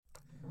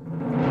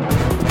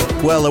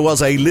Well, there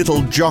was a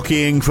little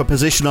jockeying for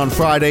position on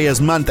Friday as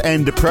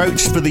month-end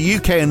approached. For the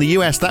UK and the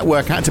US, that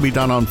work had to be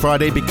done on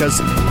Friday because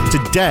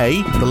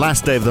today, the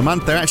last day of the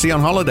month, they're actually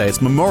on holiday.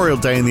 It's Memorial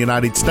Day in the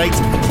United States,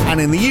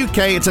 and in the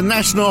UK, it's a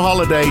national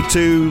holiday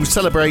to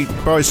celebrate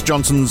Boris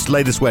Johnson's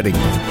latest wedding.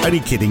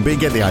 Only kidding, but you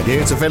get the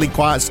idea. It's a fairly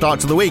quiet start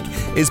to the week,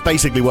 is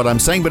basically what I'm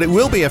saying, but it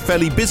will be a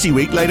fairly busy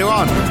week later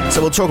on.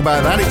 So we'll talk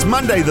about that. It's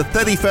Monday, the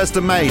 31st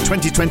of May,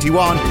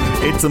 2021.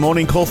 It's the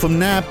morning call from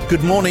NAB.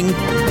 Good morning.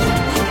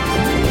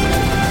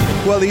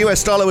 Well, the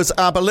US dollar was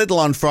up a little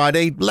on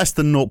Friday, less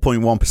than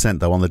 0.1%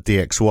 though on the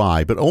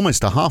DXY, but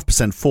almost a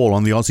 0.5% fall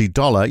on the Aussie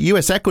dollar.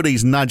 US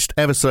equities nudged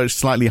ever so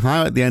slightly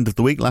higher at the end of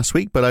the week last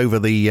week, but over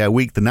the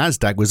week the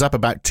Nasdaq was up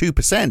about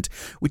 2%,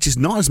 which is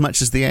not as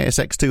much as the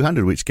ASX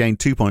 200, which gained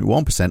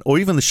 2.1%, or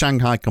even the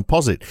Shanghai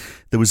Composite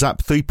that was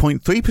up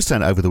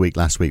 3.3% over the week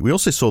last week. We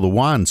also saw the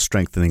yuan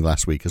strengthening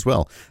last week as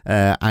well,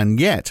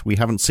 and yet we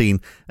haven't seen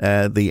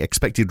the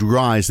expected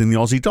rise in the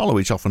Aussie dollar,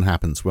 which often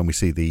happens when we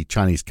see the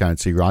Chinese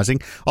currency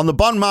rising. On the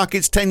bond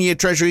markets, 10-year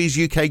treasuries,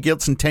 UK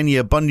gilts and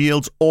 10-year bond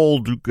yields all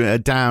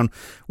down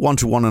 1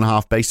 to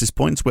 1.5 basis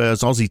points,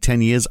 whereas Aussie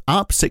 10 years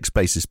up 6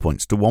 basis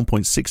points to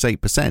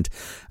 1.68%.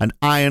 And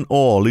iron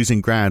ore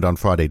losing ground on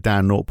Friday,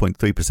 down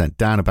 0.3%,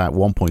 down about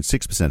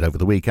 1.6% over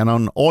the week. And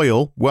on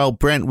oil, well,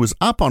 Brent was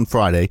up on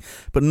Friday,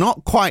 but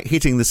not quite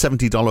hitting the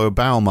 $70 a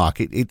barrel mark.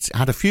 It's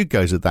had a few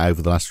goes at that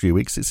over the last few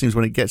weeks. It seems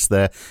when it gets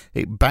there,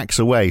 it backs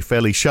away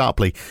fairly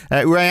sharply.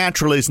 Ray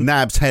Attrell is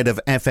NAB's head of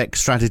FX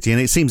strategy, and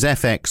it seems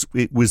FX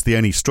it was the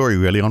only story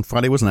really on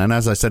Friday, wasn't it? And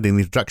as I said in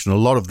the introduction, a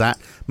lot of that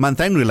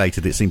month-end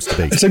related, it seems to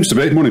be. It seems to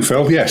be. Morning,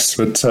 Phil. Yes,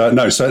 but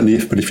no,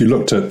 certainly. But if you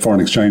looked at foreign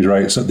exchange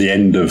rates at the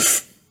end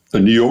of the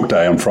New York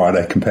day on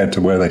Friday compared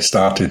to where they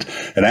started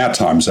in our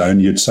time zone,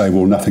 you'd say,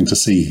 well, nothing to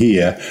see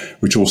here,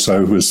 which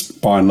also was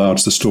by and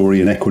large the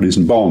story in equities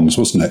and bonds,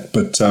 wasn't it?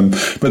 But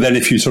then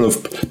if you sort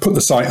of put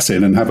the sights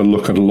in and have a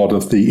look at a lot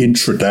of the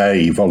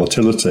intraday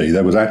volatility,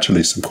 there was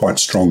actually some quite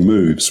strong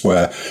moves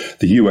where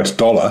the US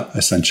dollar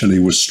essentially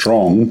was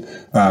strong,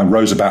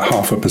 rose about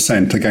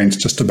 0.5% against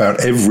just about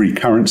every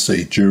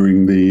currency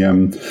during the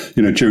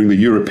during the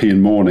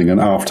European morning and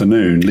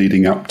afternoon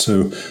leading up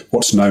to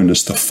what's known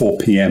as the 4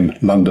 p.m.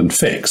 London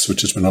fix,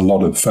 which is when a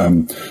lot of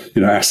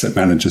asset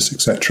managers,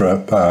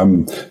 etc.,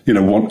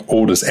 want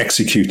orders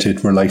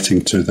executed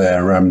relating to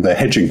their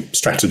hedging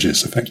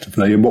strategies,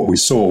 effectively. And what we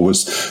saw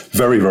was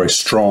very, very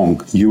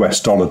strong US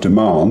dollar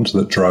demand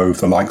that drove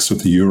the likes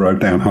of the euro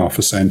down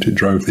 0.5%. It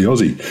drove the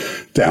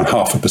Aussie down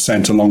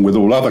 0.5%, along with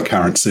all other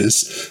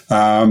currencies.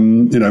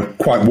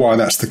 Quite why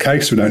that's the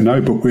case, we don't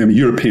know. But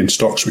European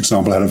stocks, for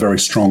example, had a very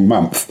strong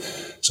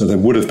month. So there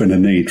would have been a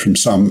need from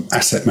some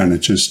asset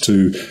managers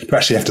to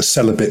actually have to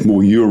sell a bit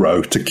more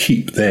euro to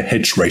keep their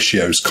hedge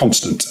ratios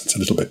constant. It's a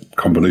little bit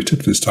convoluted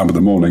for this time of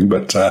the morning,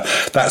 but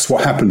that's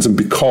what happens. And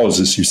because,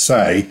 as you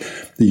say,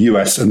 the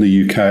US and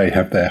the UK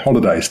have their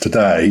holidays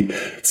today,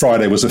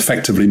 Friday was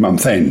effectively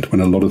month end when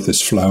a lot of this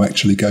flow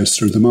actually goes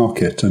through the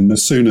market. And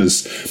as soon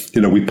as,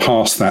 we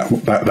passed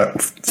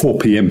that 4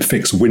 p.m.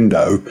 fixed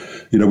window,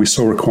 we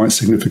saw a quite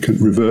significant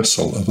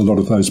reversal of a lot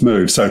of those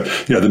moves. So,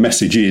 the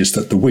message is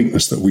that the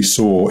weakness that we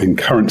saw in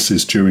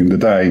currencies during the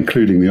day,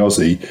 including the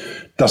Aussie,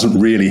 doesn't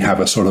really have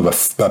a sort of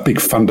a big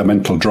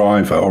fundamental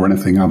driver or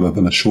anything other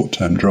than a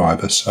short-term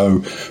driver.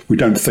 So we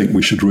don't think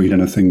we should read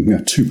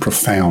anything too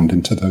profound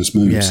into those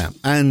moves. Yeah,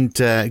 and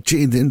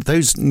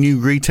those new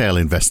retail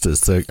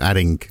investors, they're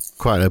adding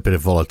quite a bit of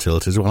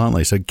volatility as well, aren't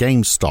they? So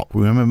GameStop,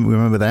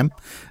 remember them?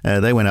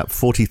 They went up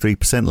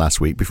 43%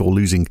 last week before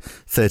losing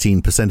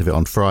 13% of it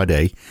on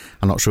Friday.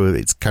 I'm not sure if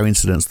it's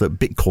coincidence that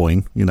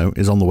Bitcoin,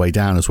 is on the way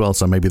down as well.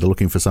 So maybe they're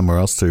looking for somewhere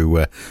else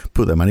to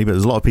put their money. But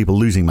there's a lot of people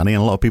losing money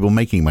and a lot of people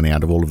making money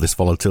out of all of this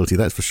volatility.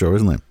 That's for sure,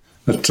 isn't there?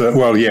 But,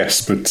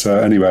 yes. But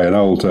anyway, an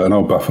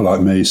old buffer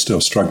like me is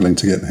still struggling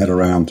to get my head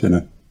around,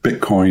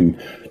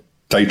 Bitcoin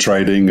day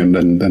trading and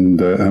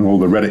all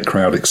the Reddit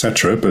crowd,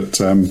 etc. But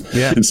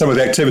in some of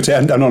the activity,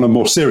 and on a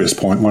more serious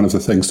point, one of the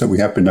things that we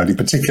have been noting,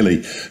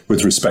 particularly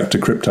with respect to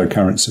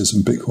cryptocurrencies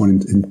and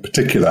Bitcoin in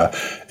particular,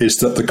 is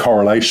that the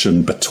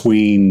correlation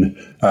between,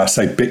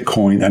 say,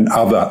 Bitcoin and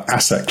other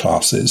asset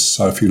classes.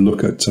 So if you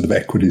look at sort of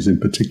equities in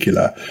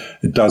particular,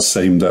 it does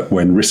seem that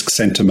when risk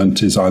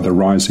sentiment is either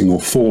rising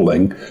or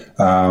falling,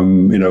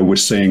 we're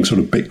seeing sort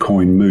of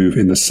Bitcoin move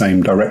in the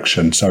same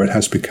direction. So it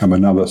has become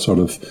another sort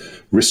of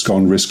risk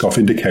on, risk off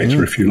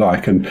indicator, if you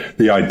like. And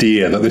the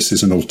idea that this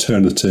is an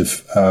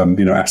alternative,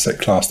 asset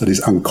class that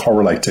is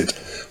uncorrelated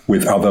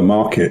with other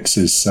markets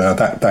is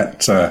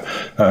that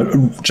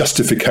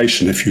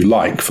justification, if you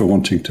like, for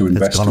wanting to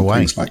invest in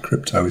things like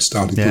crypto is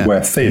starting to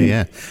wear thin.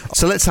 Yeah.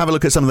 So let's have a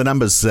look at some of the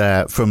numbers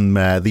from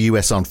the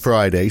US on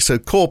Friday. So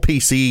core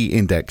PCE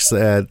index,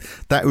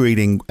 that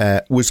reading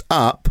was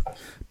up,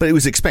 but it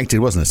was expected,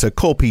 wasn't it? So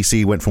core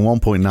PCE went from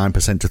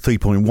 1.9% to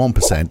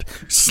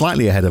 3.1%,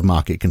 slightly ahead of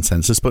market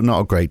consensus, but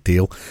not a great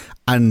deal,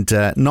 and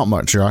not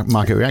much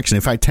market reaction.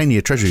 In fact,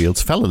 10-year Treasury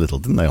yields fell a little,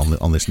 didn't they,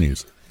 on this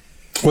news?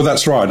 Well,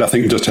 that's right. I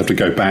think you just have to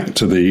go back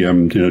to the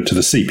to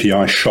the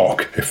CPI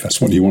shock, if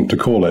that's what you want to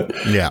call it,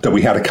 that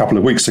we had a couple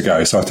of weeks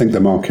ago. So I think the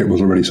market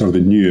was already sort of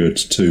inured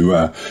to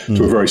a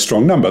very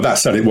strong number. That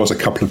said, it was a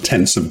couple of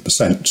tenths of a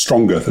percent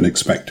stronger than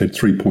expected,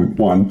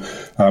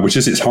 3.1, which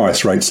is its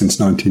highest rate since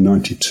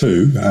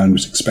 1992, and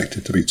was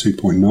expected to be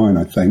 2.9,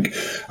 I think.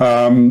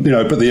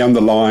 But the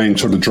underlying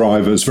sort of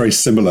drivers very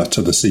similar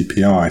to the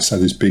CPI. So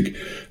there's big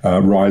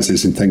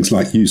rises in things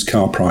like used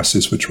car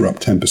prices, which were up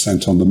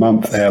 10% on the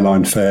month,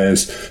 airline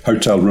fares,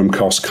 hotel room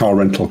costs, car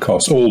rental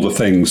costs, all the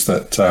things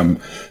that,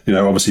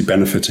 obviously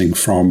benefiting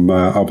from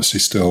obviously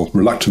still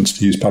reluctance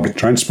to use public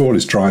transport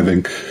is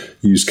driving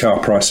used car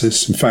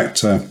prices. In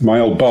fact, my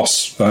old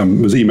boss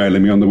was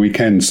emailing me on the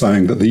weekend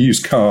saying that the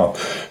used car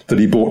that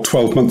he bought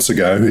 12 months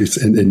ago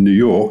in New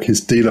York, his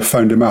dealer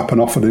phoned him up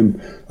and offered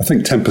him, I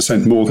think,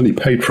 10% more than he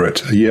paid for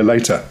it a year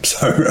later.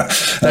 So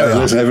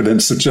there's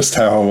evidence of just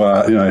how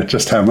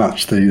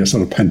much the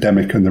sort of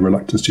pandemic and the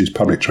reluctance to use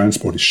public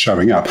transport is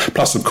showing up.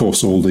 Plus, of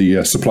course, all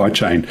the supply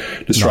chain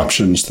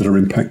disruptions that are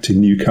impacting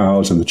new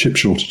cars and the chip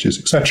shortages,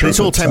 etc. It's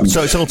all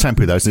it's all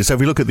temporary, though, isn't it? So if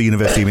we look at the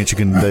University of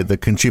Michigan, the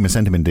Consumer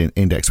Sentiment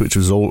Index, which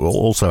was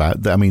also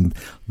out, I mean,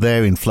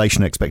 their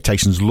inflation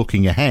expectations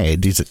looking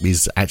ahead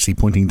is actually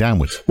pointing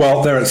downwards.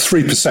 Well, they're at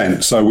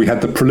 3%. So we had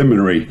the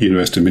preliminary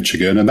University of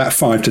Michigan, and that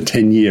 5 to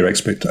 10 year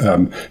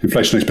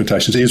inflation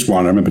expectations is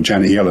one. I remember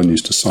Janet Yellen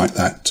used to cite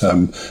that,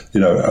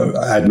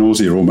 ad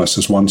nausea almost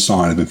as one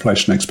sign of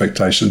inflation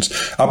expectations,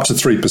 up to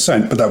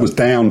 3%, but that was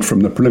down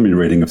from the preliminary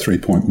reading of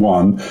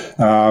 3.1.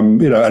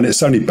 And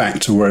it's only back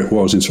to where it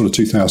was in sort of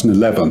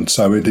 2011.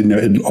 So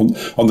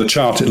on the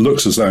chart, it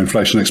looks as though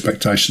inflation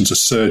expectations are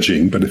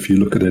surging, but if you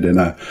look at it in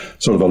a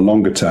sort of a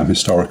longer term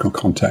historical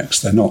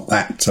context, they're not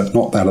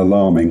that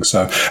alarming.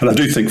 So, and I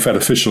do think Fed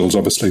officials,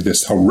 obviously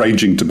this whole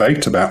raging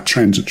debate about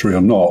transitory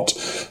or not,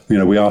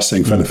 we are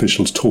seeing Fed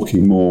officials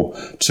talking more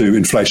to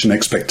inflation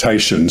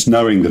expectations,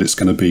 knowing that it's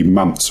going to be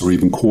months or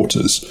even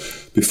quarters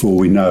before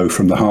we know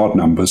from the hard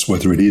numbers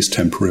whether it is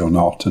temporary or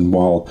not. And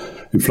while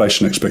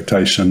inflation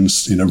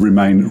expectations,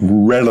 remain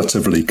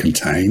relatively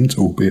contained,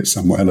 albeit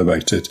somewhat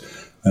elevated,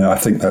 I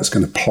think that's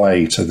going to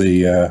play to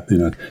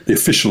the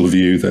official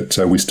view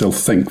that we still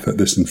think that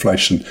this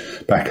inflation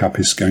backup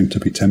is going to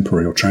be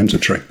temporary or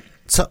transitory.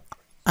 So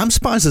I'm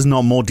surprised there's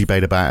not more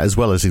debate about, as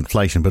well as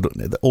inflation, but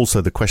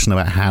also the question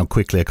about how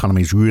quickly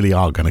economies really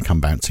are going to come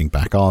bouncing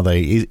back. Are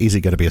they? Is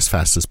it going to be as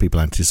fast as people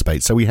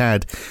anticipate? So we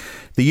had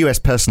the US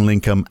personal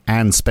income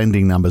and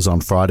spending numbers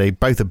on Friday,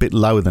 both a bit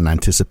lower than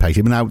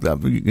anticipated. Now,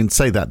 you can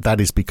say that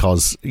is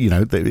because,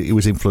 it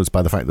was influenced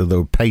by the fact that there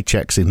were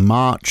paychecks in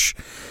March.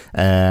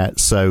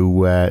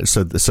 So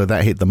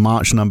that hit the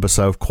March number.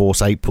 So, of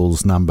course,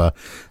 April's number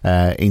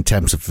in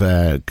terms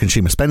of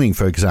consumer spending,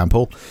 for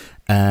example,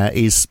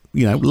 is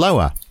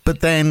lower.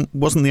 But then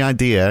wasn't the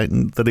idea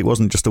that it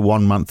wasn't just a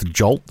 1 month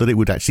jolt, that it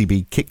would actually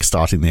be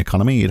kickstarting the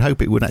economy? You'd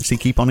hope it would actually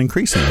keep on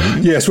increasing.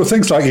 Yes, well,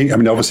 things like,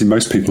 obviously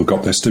most people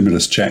got their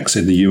stimulus checks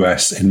in the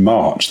US in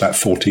March, that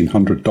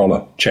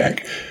 $1,400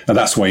 check. And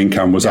that's why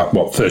income was up,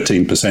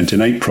 13% in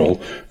April.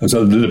 There's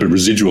a little bit of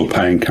residual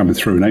paying coming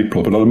through in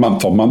April, but on a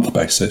month-on-month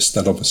basis,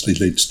 that obviously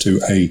leads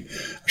to a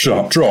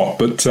sharp drop.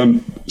 But,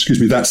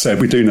 that said,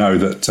 we do know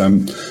that,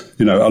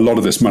 a lot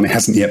of this money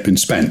hasn't yet been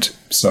spent.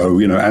 So,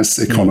 as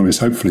economies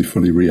hopefully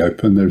fully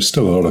reopen, there's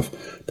still a lot of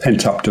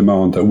pent-up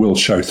demand that will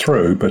show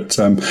through. But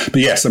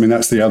yes,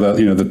 that's the other,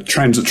 the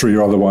transitory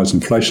or otherwise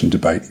inflation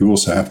debate. You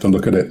also have to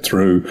look at it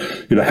through,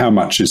 how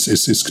much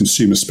is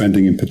consumer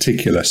spending in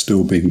particular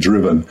still being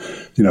driven,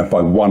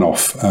 by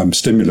one-off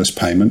stimulus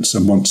payments.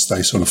 And once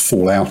they sort of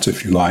fall out,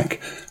 if you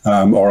like,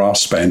 or are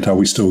spent, are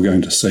we still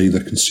going to see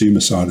the consumer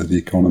side of the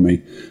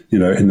economy,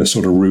 in the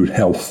sort of rude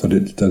health that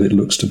it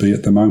looks to be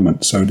at the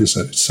moment? So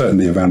it's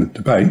certainly a valid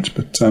debate.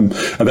 But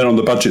and then on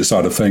the budget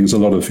side of things, a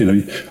lot of,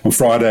 on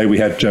Friday we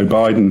had Joe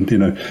Biden,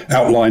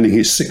 outlining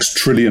his $6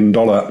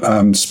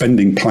 trillion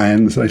spending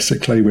plan,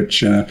 basically,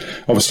 which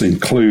obviously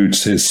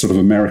includes his sort of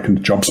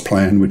American jobs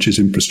plan, which is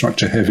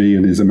infrastructure heavy,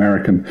 and his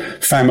American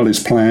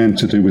families plan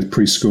to do with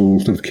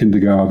preschool, sort of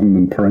kindergarten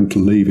and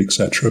parental leave,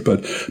 etc.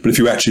 But if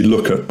you actually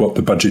look at what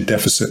the budget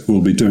deficit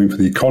will be doing for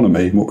the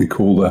economy, what we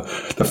call the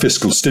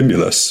fiscal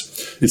stimulus,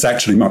 it's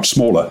actually much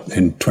smaller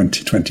in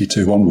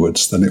 2022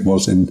 onwards than it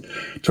was in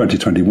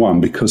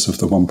 2021 because of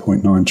the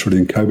 1.9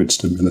 trillion COVID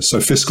stimulus. So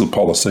fiscal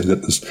policy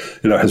that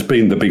has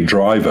been the big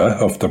driver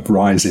of the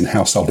rise in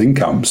household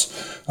incomes,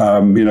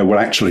 will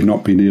actually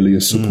not be nearly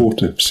as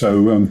supportive.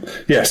 So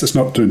yes, it's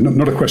not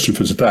a question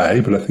for today,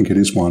 but I think it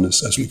is one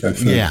as we go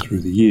further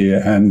through the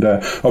year. And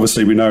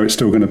obviously, we know it's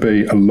still going to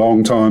be a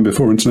long time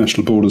before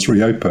international borders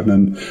reopen,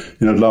 and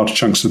large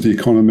chunks of the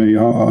economy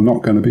are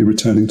not going to be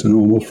returning to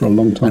normal for a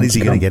long time. And is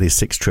he going to get his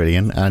 $6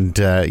 trillion? And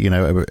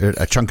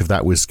a chunk of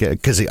that was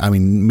because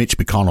Mitch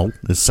McConnell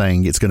is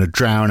saying it's going to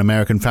drown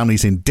American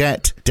families in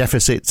debt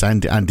deficits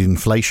and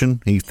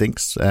inflation, he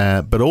thinks,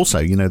 but also,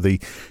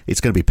 it's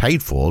going to be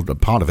paid for,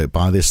 part of it,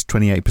 by this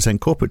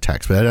 28% corporate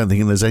tax. But I don't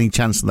think there's any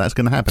chance that's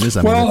going to happen, is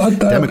there?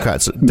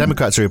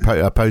 Democrats are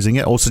opposing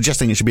it, or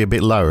suggesting it should be a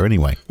bit lower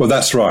anyway. Well,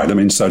 that's right. I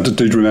mean, so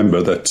do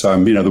remember that,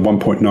 the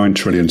 1.9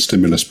 trillion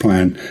stimulus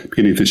plan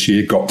beginning of this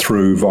year got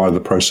through via the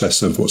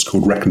process of what's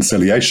called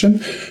reconciliation,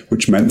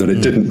 which meant that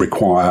it didn't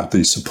require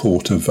the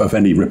support of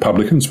any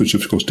Republicans, which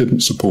of course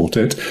didn't support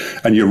it.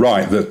 And you're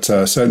right that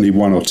certainly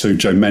one or two,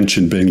 Joe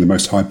mentioned being the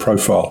most high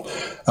profile,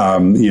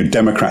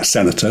 Democrat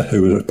senator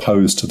who was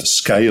opposed to the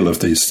scale of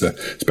these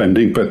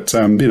spending. But,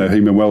 he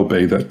may well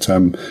be that,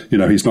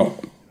 he's not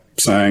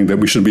saying that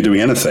we shouldn't be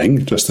doing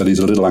anything, just that he's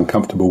a little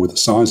uncomfortable with the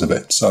size of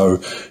it. So,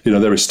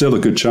 there is still a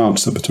good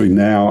chance that between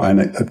now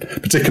and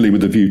particularly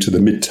with a view to the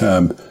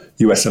midterm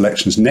US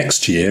elections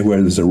next year,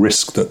 where there's a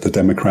risk that the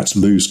Democrats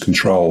lose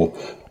control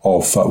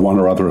of one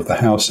or other of the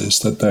houses,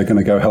 that they're going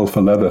to go hell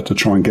for leather to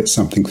try and get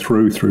something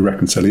through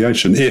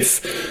reconciliation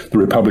if the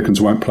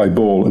Republicans won't play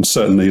ball. And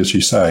certainly, as you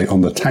say,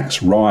 on the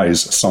tax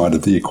rise side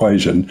of the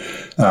equation,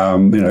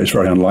 it's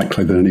very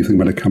unlikely that anything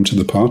will come to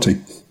the party.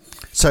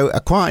 So a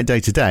quiet day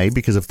today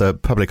because of the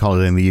public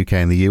holiday in the UK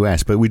and the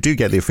US, but we do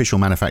get the official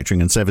manufacturing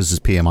and services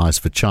PMIs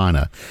for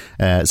China.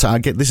 So I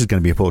get this is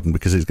going to be important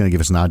because it's going to give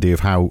us an idea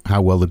of how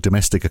well the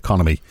domestic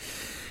economy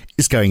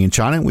is going in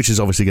China, which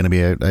is obviously going to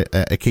be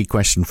a key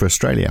question for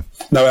Australia.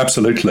 No,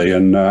 absolutely.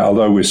 And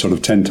although we sort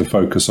of tend to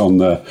focus on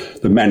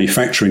the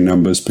manufacturing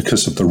numbers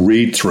because of the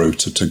read-through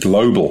to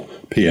global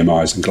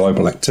PMIs and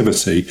global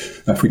activity,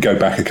 if we go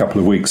back a couple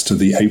of weeks to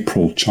the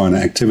April China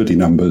activity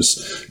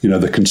numbers,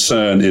 the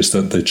concern is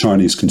that the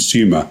Chinese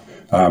consumer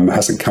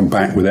hasn't come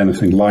back with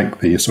anything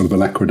like the sort of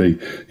alacrity,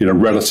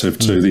 relative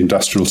to the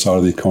industrial side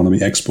of the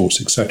economy,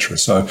 exports, etc.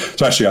 So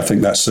actually, I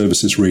think that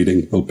services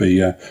reading will be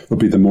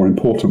the more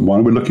important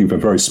one. We're looking for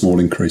very small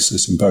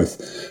increases in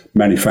both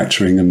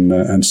manufacturing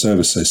and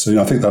services. So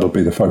I think that'll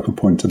be the focal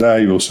point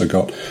today. We've also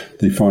got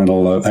the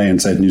final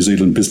ANZ New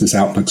Zealand Business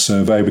Outlook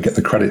survey. We get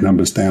the credit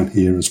numbers down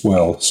here as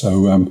well.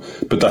 So,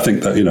 but I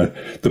think that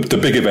the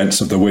big events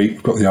of the week.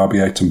 We've got the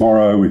RBA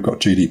tomorrow. We've got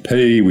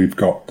GDP. We've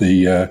got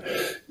the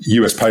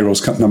US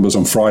payrolls cut numbers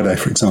on Friday,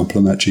 for example,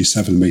 in that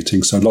G7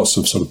 meeting. So lots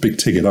of sort of big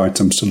ticket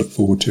items to look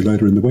forward to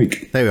later in the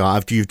week. There we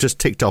are. You've just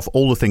ticked off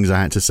all the things I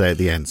had to say at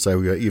the end.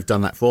 So you've done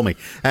that for me.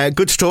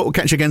 Good to talk. We'll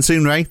catch you again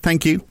soon, Ray.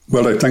 Thank you.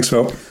 Well, thanks,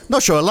 Phil.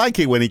 Not sure I like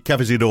it when he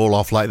covers it all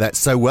off like that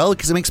so well,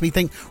 because it makes me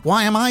think,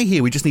 why am I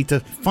here? We just need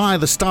to fire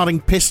the starting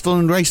pistol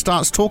and Ray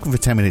starts talking for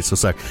 10 minutes or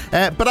so.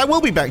 But I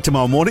will be back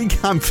tomorrow morning.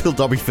 I'm Phil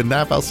Dobby for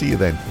now. I'll see you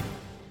then.